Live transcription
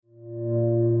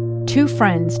Two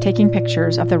friends taking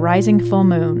pictures of the rising full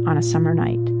moon on a summer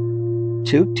night.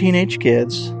 Two teenage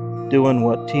kids doing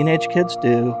what teenage kids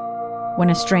do. When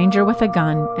a stranger with a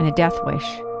gun and a death wish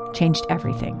changed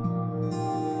everything.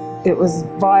 It was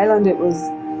violent, it was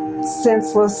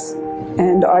senseless,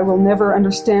 and I will never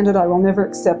understand it, I will never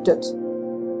accept it.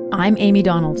 I'm Amy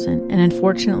Donaldson, and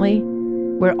unfortunately,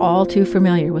 we're all too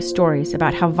familiar with stories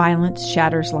about how violence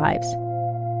shatters lives.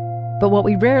 But what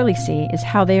we rarely see is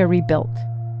how they are rebuilt.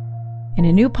 In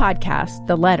a new podcast,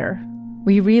 The Letter,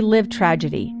 we relive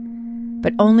tragedy,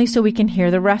 but only so we can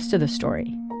hear the rest of the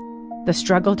story. The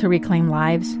struggle to reclaim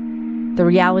lives, the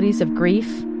realities of grief,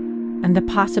 and the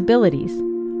possibilities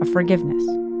of forgiveness.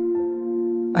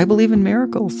 I believe in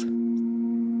miracles.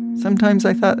 Sometimes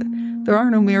I thought, there are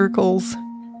no miracles.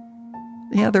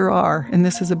 Yeah, there are, and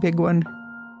this is a big one.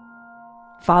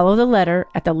 Follow The Letter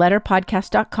at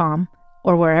theletterpodcast.com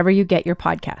or wherever you get your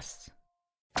podcasts.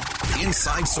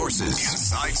 Inside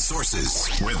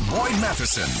Sources with Boyd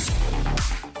Matheson.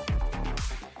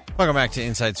 Welcome back to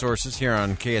Inside Sources here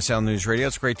on KSL News Radio.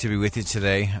 It's great to be with you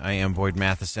today. I am Boyd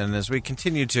Matheson. And as we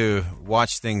continue to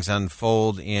watch things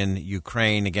unfold in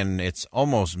Ukraine, again, it's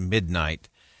almost midnight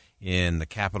in the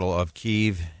capital of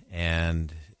Kyiv,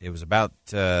 and it was about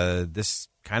this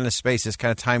kind of space, this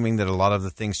kind of timing that a lot of the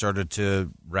things started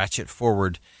to ratchet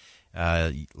forward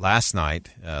last night,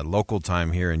 local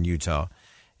time here in Utah.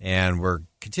 And we're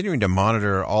continuing to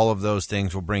monitor all of those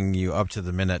things. We'll bring you up to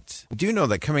the minute. We do know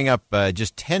that coming up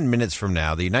just 10 minutes from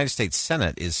now, the United States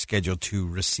Senate is scheduled to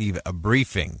receive a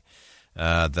briefing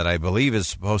that I believe is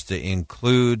supposed to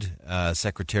include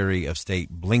Secretary of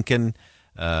State Blinken,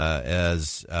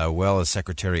 as well as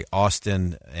Secretary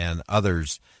Austin and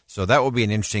others. So that will be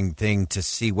an interesting thing to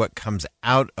see what comes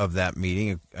out of that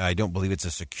meeting. I don't believe it's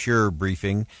a secure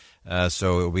briefing.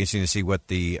 So it will be interesting to see what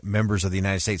the members of the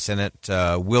United States Senate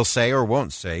will say or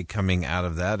won't say coming out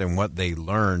of that, and what they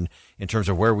learn in terms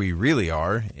of where we really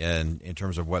are and in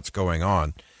terms of what's going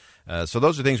on. So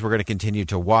those are things we're going to continue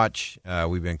to watch.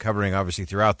 We've been covering, obviously,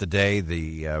 throughout the day,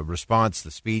 the response, the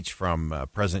speech from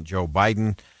President Joe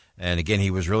Biden. And again, he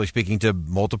was really speaking to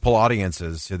multiple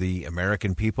audiences, to the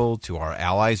American people, to our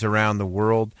allies around the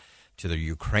world, to the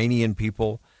Ukrainian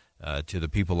people, to the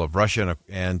people of Russia,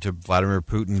 and to Vladimir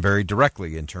Putin very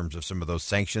directly in terms of some of those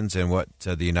sanctions and what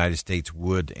the United States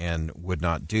would and would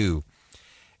not do.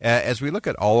 As we look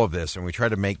at all of this and we try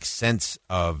to make sense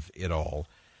of it all,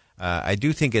 I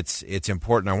do think it's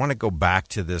important. I want to go back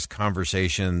to this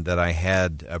conversation that I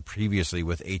had previously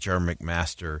with H.R.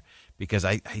 McMaster, because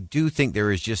I do think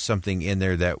there is just something in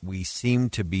there that we seem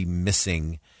to be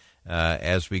missing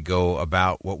as we go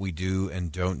about what we do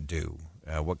and don't do.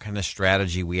 What kind of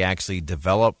strategy we actually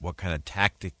develop, what kind of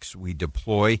tactics we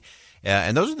deploy.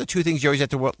 And those are the two things you always have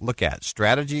to look at,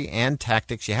 strategy and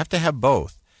tactics. You have to have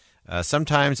both.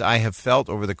 Sometimes I have felt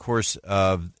over the course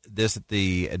of this that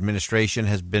the administration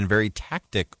has been very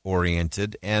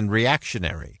tactic-oriented and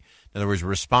reactionary. In other words,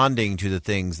 responding to the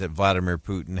things that Vladimir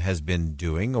Putin has been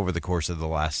doing over the course of the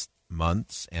last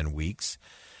months and weeks,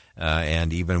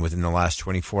 and even within the last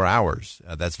 24 hours.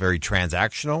 That's very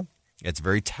transactional. It's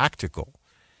very tactical.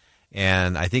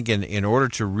 And I think in order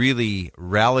to really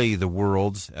rally the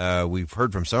world, we've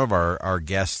heard from some of our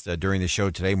guests during the show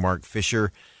today, Mark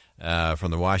Fisher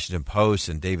from the Washington Post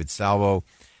and David Salvo,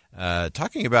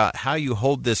 talking about how you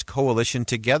hold this coalition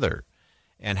together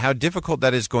and how difficult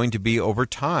that is going to be over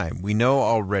time. We know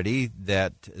already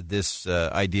that this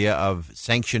idea of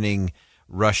sanctioning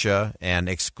Russia and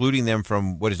excluding them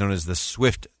from what is known as the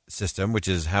SWIFT system, which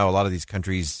is how a lot of these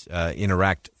countries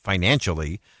interact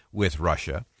financially with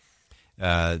Russia,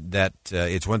 that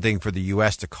it's one thing for the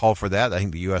U.S. to call for that. I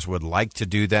think the U.S. would like to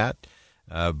do that.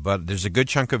 But there's a good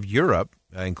chunk of Europe,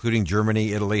 including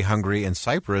Germany, Italy, Hungary, and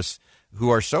Cyprus, who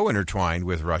are so intertwined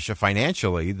with Russia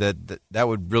financially that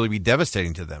would really be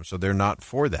devastating to them. So they're not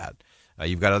for that.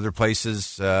 You've got other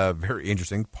places, very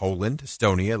interesting, Poland,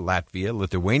 Estonia, Latvia,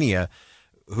 Lithuania,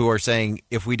 who are saying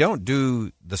if we don't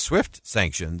do the SWIFT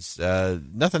sanctions,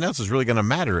 nothing else is really going to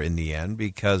matter in the end,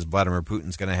 because Vladimir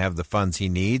Putin's going to have the funds he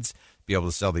needs, be able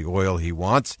to sell the oil he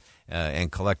wants,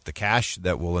 and collect the cash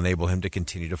that will enable him to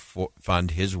continue to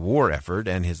fund his war effort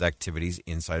and his activities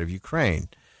inside of Ukraine.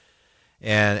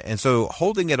 And so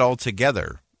holding it all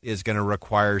together is going to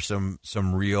require some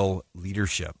real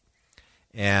leadership.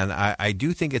 And I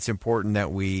do think it's important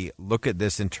that we look at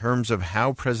this in terms of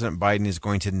how President Biden is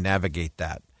going to navigate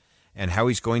that and how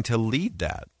he's going to lead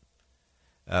that.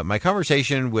 My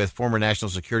conversation with former National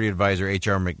Security Advisor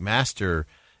H.R. McMaster,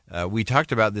 we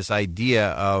talked about this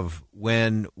idea of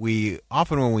when we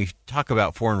talk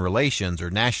about foreign relations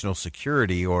or national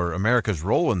security or America's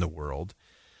role in the world,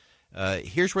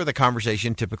 here's where the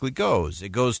conversation typically goes. It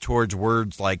goes towards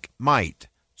words like might,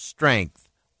 strength,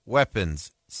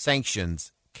 weapons,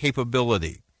 sanctions,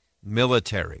 capability,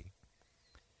 military.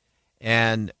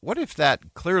 And what if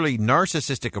that clearly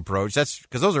narcissistic approach, that's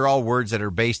because those are all words that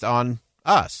are based on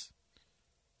us.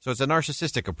 So it's a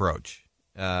narcissistic approach,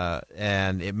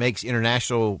 and it makes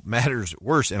international matters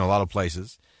worse in a lot of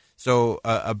places. So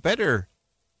a better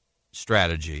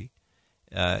strategy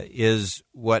is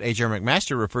what H.R.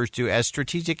 McMaster refers to as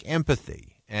strategic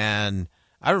empathy. And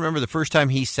I remember the first time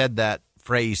he said that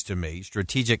phrase to me,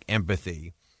 strategic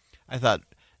empathy, I thought,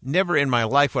 never in my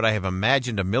life would I have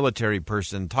imagined a military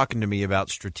person talking to me about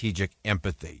strategic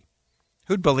empathy.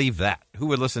 Who'd believe that? Who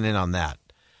would listen in on that?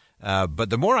 But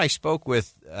the more I spoke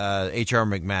with H.R.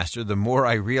 McMaster, the more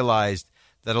I realized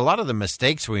that a lot of the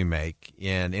mistakes we make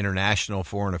in international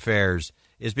foreign affairs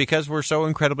is because we're so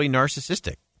incredibly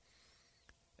narcissistic.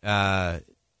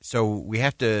 So we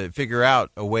have to figure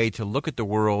out a way to look at the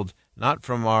world not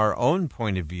from our own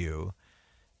point of view,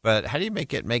 but how do you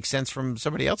make it make sense from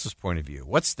somebody else's point of view?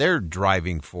 What's their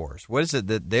driving force? What is it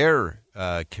that they're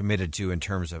committed to in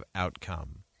terms of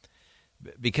outcome?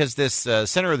 Because this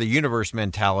center of the universe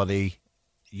mentality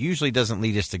usually doesn't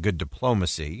lead us to good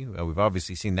diplomacy. We've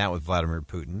obviously seen that with Vladimir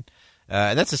Putin.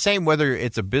 And that's the same whether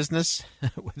it's a business,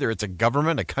 whether it's a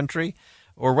government, a country,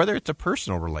 or whether it's a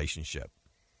personal relationship.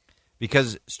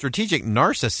 Because strategic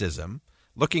narcissism,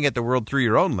 looking at the world through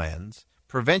your own lens,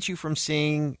 prevents you from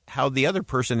seeing how the other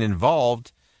person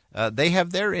involved, they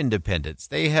have their independence,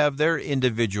 they have their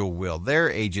individual will, their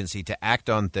agency to act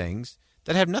on things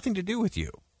that have nothing to do with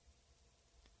you.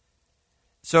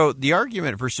 So the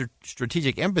argument for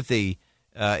strategic empathy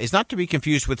is not to be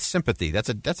confused with sympathy. That's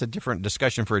a different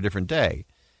discussion for a different day.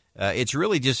 It's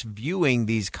really just viewing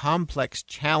these complex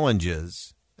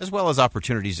challenges, as well as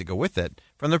opportunities that go with it,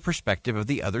 from the perspective of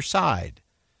the other side.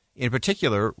 In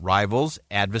particular, rivals,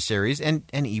 adversaries, and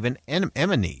even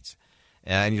enemies.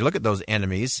 And you look at those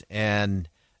enemies, and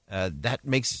that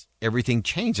makes everything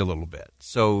change a little bit.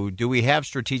 So do we have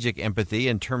strategic empathy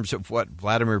in terms of what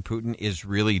Vladimir Putin is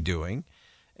really doing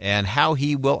and how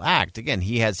he will act? Again,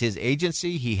 he has his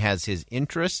agency, he has his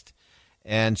interest,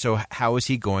 and so how is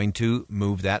he going to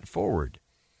move that forward?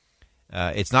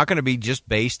 It's not going to be just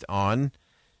based on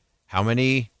how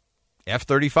many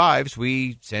F-35s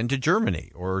we send to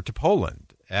Germany or to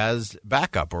Poland as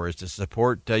backup or as to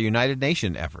support United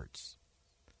Nations efforts.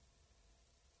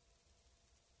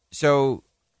 So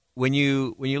when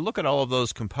you look at all of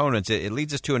those components, it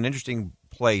leads us to an interesting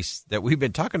place that we've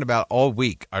been talking about all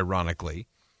week, ironically.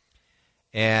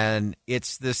 And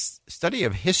it's this study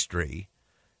of history,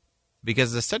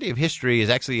 because the study of history is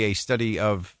actually a study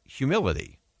of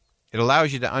humility. It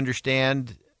allows you to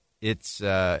understand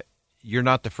you're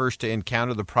not the first to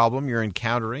encounter the problem you're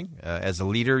encountering. As a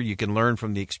leader, you can learn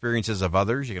from the experiences of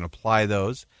others. You can apply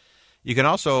those. You can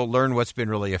also learn what's been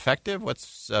really effective,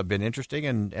 what's been interesting,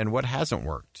 and what hasn't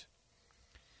worked.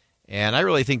 And I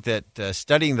really think that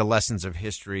studying the lessons of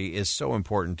history is so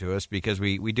important to us because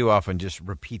we do often just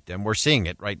repeat them. We're seeing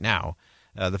it right now.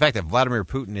 The fact that Vladimir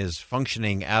Putin is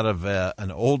functioning out of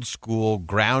an old-school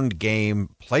ground game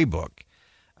playbook,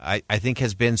 I think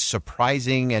has been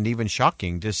surprising and even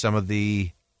shocking to some of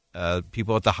the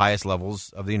people at the highest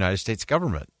levels of the United States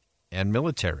government and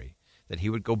military, that he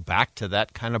would go back to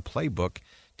that kind of playbook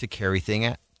to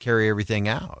carry everything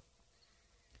out.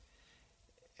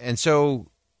 And so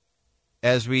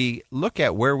as we look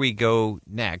at where we go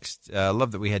next, I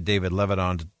love that we had David Levitt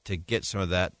on to get some of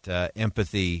that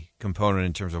empathy component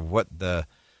in terms of what the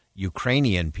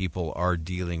Ukrainian people are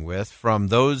dealing with, from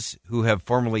those who have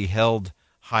formerly held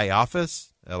high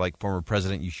office, like former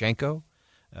President Yushchenko,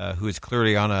 who is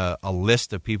clearly on a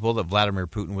list of people that Vladimir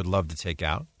Putin would love to take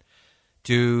out,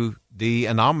 to the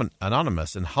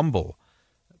anonymous and humble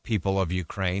people of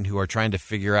Ukraine who are trying to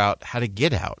figure out how to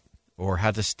get out or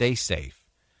how to stay safe,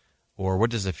 or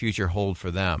what does the future hold for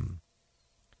them.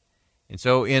 And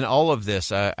so in all of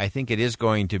this, I think it is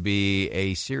going to be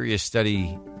a serious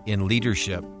study in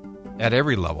leadership at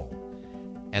every level.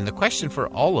 And the question for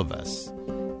all of us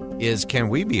is, can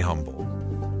we be humble?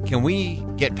 Can we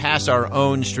get past our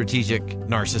own strategic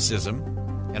narcissism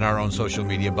and our own social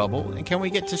media bubble? And can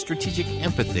we get to strategic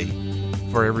empathy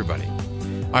for everybody?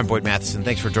 I'm Boyd Matheson.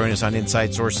 Thanks for joining us on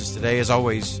Inside Sources today. As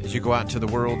always, as you go out into the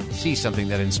world, see something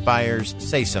that inspires,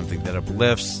 say something that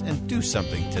uplifts, and do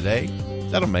something today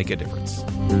that'll make a difference.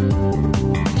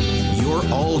 You're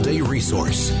all all-day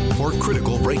resource for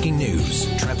critical breaking news,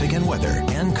 traffic and weather,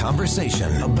 and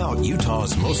conversation about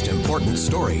Utah's most important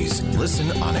stories. Listen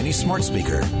on any smart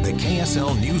speaker, the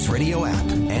KSL News Radio app,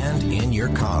 and in your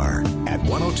car at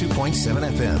 102.7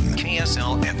 FM,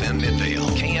 KSL FM Midvale,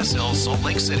 KSL Salt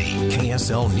Lake City,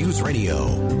 KSL News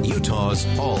Radio, Utah's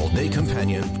all-day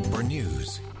companion for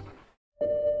news.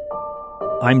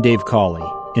 I'm Dave Cawley,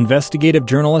 investigative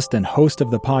journalist and host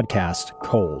of the podcast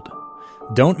Cold.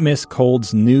 Don't miss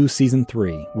Cold's new Season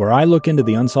 3, where I look into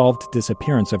the unsolved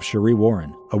disappearance of Cherie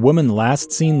Warren, a woman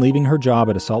last seen leaving her job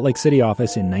at a Salt Lake City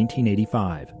office in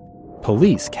 1985.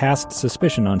 Police cast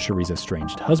suspicion on Cherie's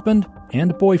estranged husband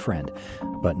and boyfriend,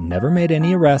 but never made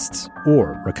any arrests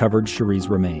or recovered Cherie's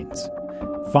remains.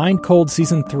 Find Cold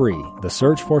Season 3, The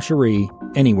Search for Cherie,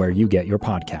 anywhere you get your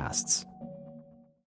podcasts.